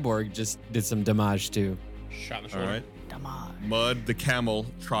Kyborg just did some damage to. Shot in the All shoulder. right. Damage. Mud, the camel,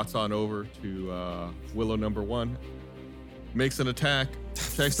 trots on over to Willow number 1. Makes an attack.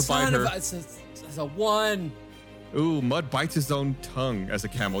 Tries to bite her. It's a 1. Ooh, Mud bites his own tongue as a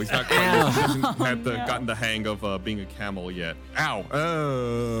camel. He's not quite, he hasn't had no. gotten the hang of being a camel yet.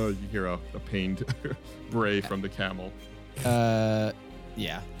 Ow! You hear a pained bray from the camel.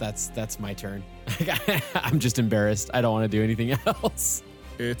 Yeah, that's my turn. I'm just embarrassed. I don't want to do anything else.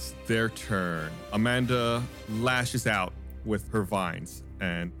 It's their turn. Amanda lashes out with her vines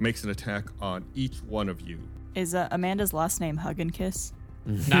and makes an attack on each one of you. Is Amanda's last name Hug and Kiss?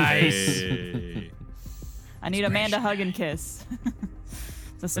 Nice. Hey. I need Amanda Hug and Kiss.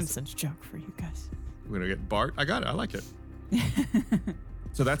 It's a Simpsons joke for you guys. We're gonna get Bart. I got it. I like it.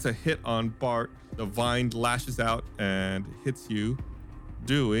 So that's a hit on Bart. The vine lashes out and hits you,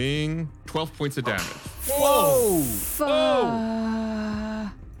 doing 12 points of damage.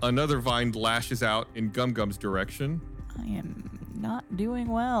 Another vine lashes out in Gum Gum's direction. I am not doing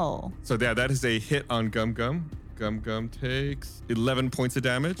well. So yeah, that is a hit on Gum Gum. Gum Gum takes 11 points of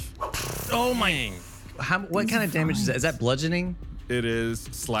damage. Oh my! What kind of damage is that? Is that bludgeoning? It is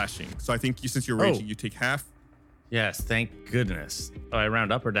slashing. So I think since you're raging, you take half Yes, thank goodness. Oh, I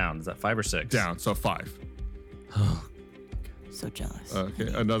round up or down? Is that 5 or 6? down, so 5. So jealous. Okay,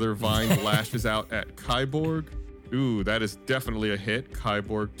 another vine lashes out at Kyborg. Ooh, that is definitely a hit.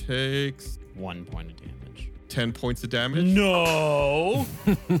 Kyborg takes 1 point of damage. 10 points of damage. No.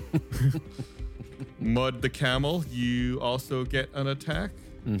 Mud the camel, you also get an attack.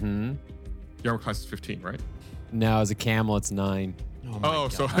 Mm-hmm. Your armor class is 15, right? Now as a camel, it's 9. Oh,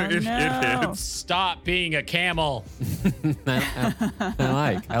 so it no. hits. Stop being a camel.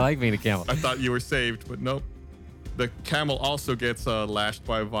 I like being a camel. I thought you were saved, but nope. The camel also gets lashed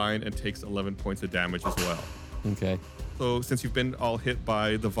by a vine and takes 11 points of damage as well. Okay. So since you've been all hit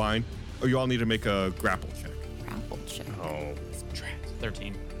by the vine, you all need to make a grapple check. Grapple check. Oh,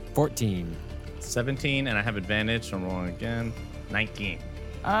 13. 14. 17, and I have advantage, so I'm rolling again. 19.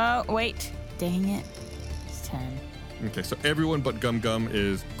 Oh, wait. Dang it. It's 10. Okay, so everyone but Gum Gum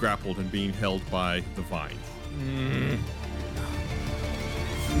is grappled and being held by the vine.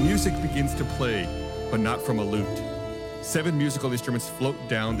 Music begins to play, but not from a lute. 7 musical instruments float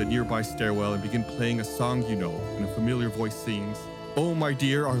down the nearby stairwell and begin playing a song you know, and a familiar voice sings, "Oh, my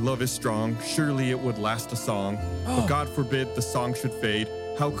dear, our love is strong. Surely it would last a song. But God forbid the song should fade.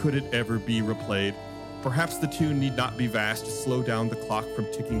 How could it ever be replayed? Perhaps the tune need not be vast to slow down the clock from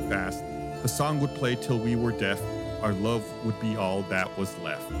ticking fast. The song would play till we were deaf. Our love would be all that was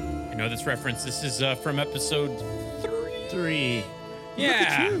left." I know this reference. This is from episode 3. Yeah. Look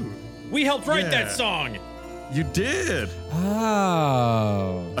at you. We helped write that Yeah. song. You did.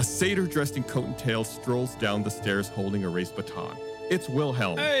 Oh. A satyr dressed in coat and tail strolls down the stairs holding a raised baton. It's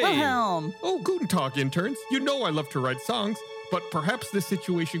Wilhelm. Hey. Wilhelm. Oh, guten Tag, interns. You know I love to write songs, but perhaps this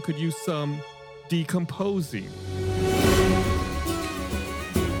situation could use some decomposing.